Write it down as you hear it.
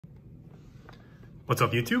What's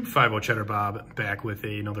up, YouTube? 50 Cheddar Bob back with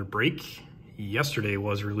another break. Yesterday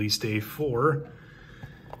was release day for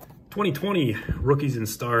 2020 Rookies and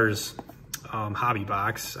Stars hobby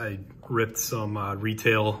box. I ripped some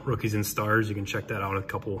retail Rookies and Stars. You can check that out a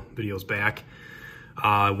couple videos back.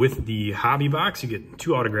 With the hobby box, you get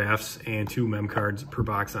 2 autographs and 2 mem cards per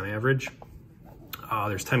box on average.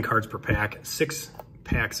 There's 10 cards per pack, 6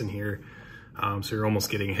 packs in here, so you're almost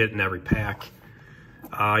getting a hit in every pack.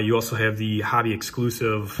 You also have the hobby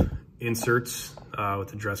exclusive inserts with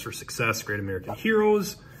the Dress for Success, Great American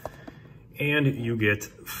Heroes, and you get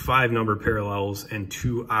 5 numbered parallels and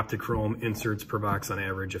 2 Optichrome inserts per box on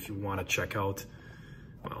average if you want to check out.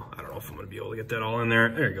 Well, I don't know if I'm going to be able to get that all in there.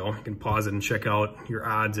 There you go. You can pause it and check out your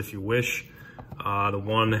odds if you wish. The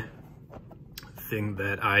one thing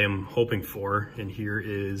that I am hoping for in here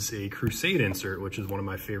is a Crusade insert, which is one of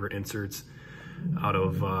my favorite inserts out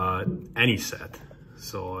of any set.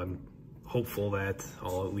 So I'm hopeful that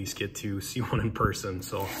I'll at least get to see one in person.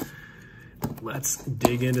 So let's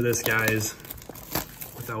dig into this, guys,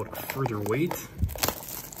 without further wait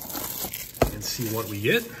and see what we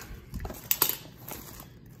get.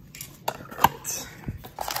 All right,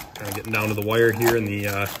 kind of getting down to the wire here in the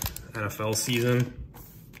NFL season.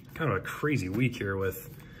 Kind of a crazy week here with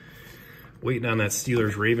waiting on that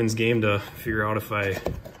Steelers-Ravens game to figure out if I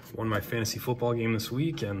won my fantasy football game this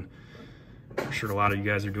week, and I'm sure a lot of you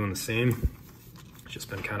guys are doing the same. It's just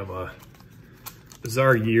been kind of a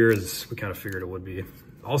bizarre year, as we kind of figured it would be.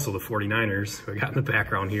 Also, the 49ers, we got in the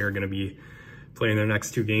background here, are going to be playing their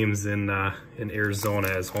next 2 games in Arizona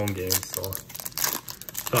as home games. So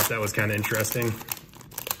thought that was kind of interesting.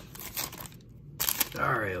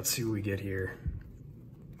 All right, let's see what we get here.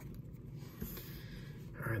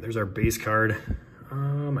 All right, there's our base card.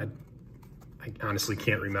 I honestly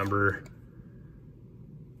can't remember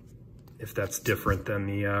if that's different than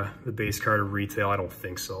the base card of retail. I don't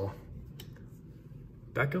think so.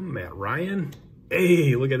 Beckham, Matt Ryan.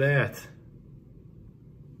 Hey, look at that.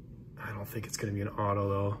 I don't think it's going to be an auto,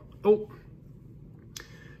 though. Oh,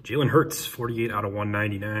 Jalen Hurts, 48 out of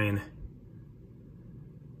 199.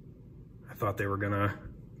 I thought they were going to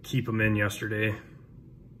keep him in yesterday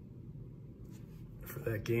for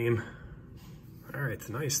that game. All right, it's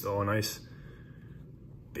nice, though. A nice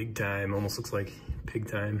big time. Almost looks like pig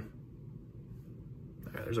time.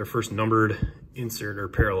 All right, there's our first numbered insert or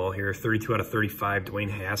parallel here. 32 out of 35, Dwayne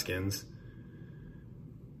Haskins.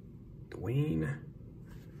 Dwayne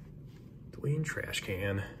Trash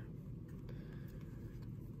Can.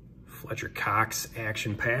 Fletcher Cox,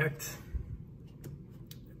 action packed.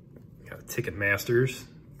 Got a Ticket Masters,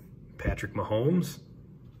 Patrick Mahomes.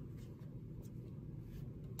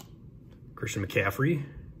 Christian McCaffrey,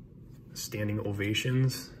 standing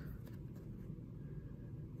ovations.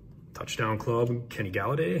 Touchdown Club, Kenny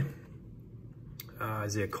Galladay.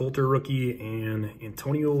 Isaiah Coulter rookie, and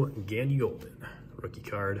Antonio Gandy-Golden rookie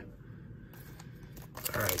card.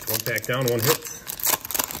 All right, 1 pack down, 1 hit.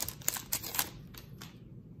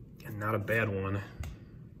 And not a bad one.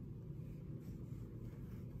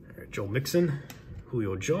 All right, Joe Mixon,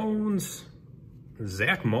 Julio Jones,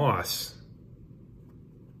 Zach Moss.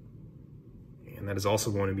 And that is also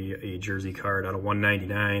going to be a jersey card out of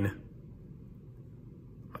 199.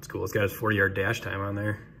 That's cool. It's got his 40-yard dash time on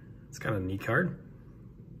there. It's kind of a neat card.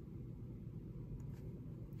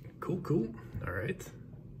 Cool. All right.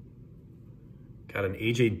 Got an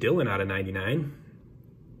A.J. Dillon out of 99.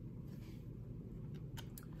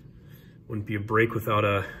 Wouldn't be a break without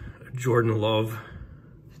a Jordan Love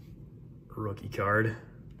rookie card.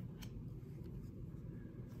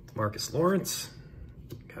 Marcus Lawrence.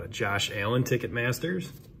 Got a Josh Allen Ticket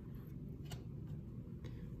Masters.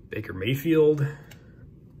 Baker Mayfield.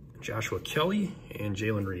 Joshua Kelly, and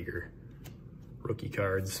Jalen Reagor rookie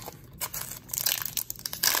cards.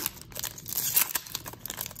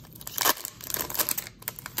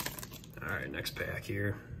 All right, next pack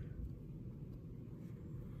here.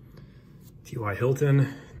 T.Y.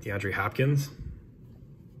 Hilton, DeAndre Hopkins.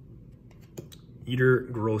 Eater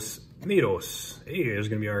Gross Matos. Hey, there's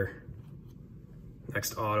going to be our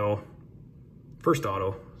next auto. First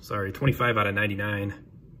auto, sorry, 25 out of 99.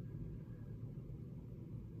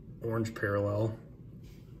 Orange parallel.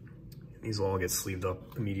 These will all get sleeved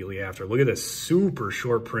up immediately after. Look at this super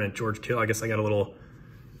short print, George Kittle. I guess I got a little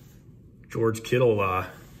George Kittle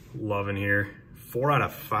love in here. 4 out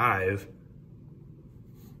of 5.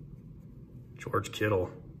 George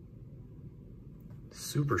Kittle.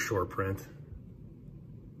 Super short print.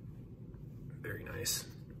 Very nice.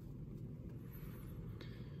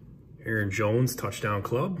 Aaron Jones, Touchdown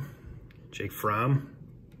Club. Jake Fromm.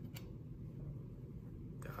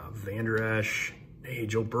 Van Der Esch. Hey,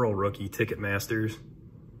 Joe Burrow rookie, Ticketmasters.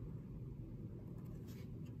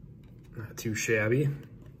 Not too shabby.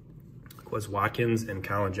 Quez Watkins and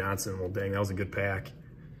Colin Johnson. Well, dang, that was a good pack.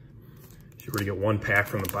 If you were to get one pack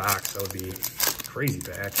from the box, that would be a crazy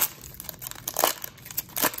pack.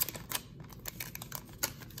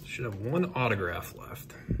 Should have one autograph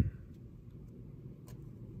left.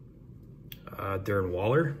 Darren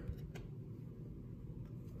Waller.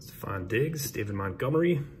 Stephon Diggs, David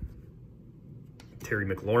Montgomery. Terry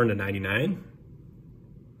McLaurin to 99.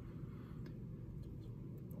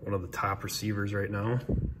 One of the top receivers right now.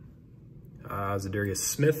 Zadarius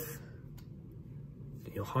Smith.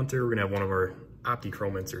 Daniel Hunter. We're going to have one of our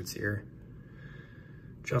Opti-Chrome inserts here.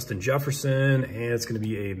 Justin Jefferson. And it's going to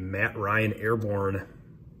be a Matt Ryan Airborne.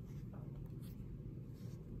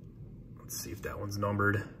 Let's see if that one's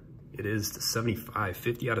numbered. It is to 75.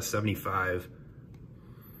 50 out of 75.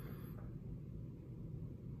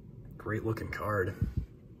 Great looking card.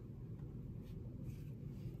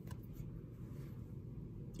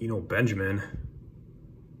 Benjamin.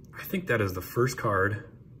 I think that is the first card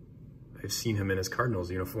I've seen him in his Cardinals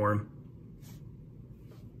uniform.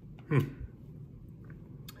 And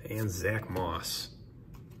Zach Moss.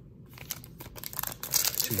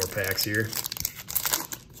 Two more packs here.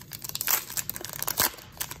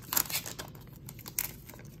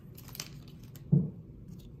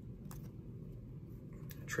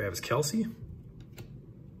 Travis Kelce,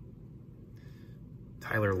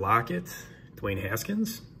 Tyler Lockett, Dwayne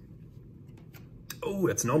Haskins. Oh,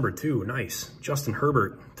 that's number 2, nice. Justin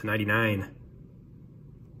Herbert to 99,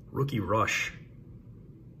 rookie rush.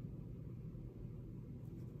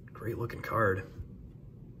 Great looking card.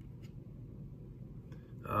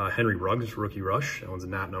 Henry Ruggs, rookie rush, that one's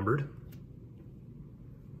not numbered.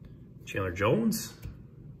 Chandler Jones,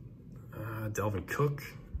 Delvin Cook.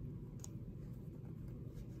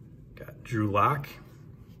 Got Drew Lock,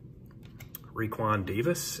 Raekwon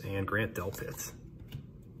Davis, and Grant Delpit.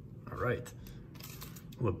 All right.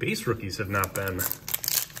 Well, the base rookies have not been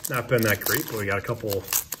that great, but we got a couple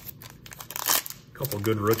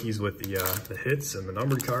good rookies with the hits and the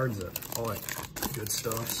numbered cards and all that good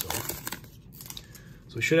stuff.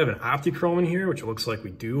 So we should have an Opti-Chrome in here, which it looks like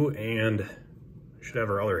we do, and we should have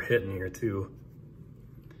our other hit in here too.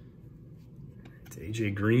 It's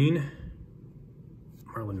AJ Green.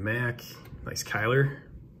 Marlon Mack, nice Kyler.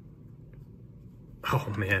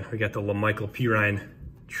 Oh man, we got the Michael Pirine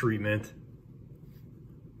treatment.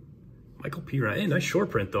 Michael Pirine, hey, nice short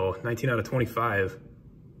print though, 19 out of 25.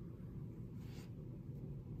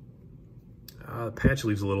 The patch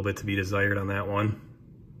leaves a little bit to be desired on that one.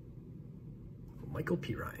 Michael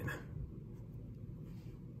Pirine.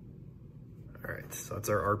 All right, so that's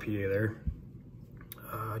our RPA there.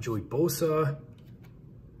 Joey Bosa.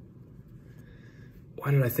 Why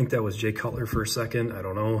did I think that was Jay Cutler for a second? I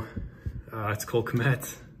don't know. It's Cole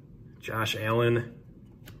Kmet, Josh Allen,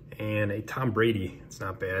 and a Tom Brady. It's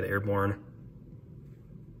not bad, Airborne.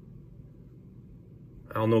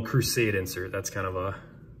 I'll know Crusade insert. That's kind of a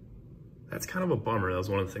bummer. That was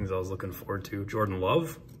one of the things I was looking forward to. Jordan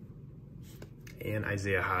Love and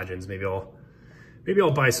Isaiah Hodgins. Maybe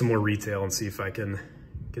I'll buy some more retail and see if I can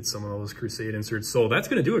get some of those Crusade inserts. So that's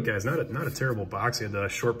gonna do it, guys. Not a terrible box. We had the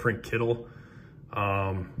short print Kittle.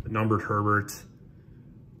 The numbered Herbert.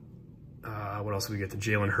 What else did we get? The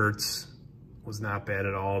Jalen Hurts was not bad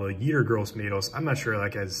at all. The Yetur Gross-Matos. I'm not sure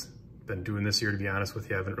that guy's been doing this year, to be honest with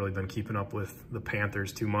you. I haven't really been keeping up with the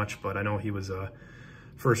Panthers too much, but I know he was a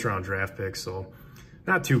first-round draft pick, so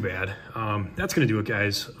not too bad. That's going to do it,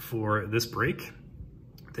 guys, for this break.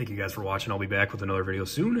 Thank you guys for watching. I'll be back with another video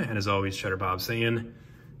soon. And as always, Cheddar Bob saying,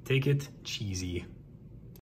 take it cheesy.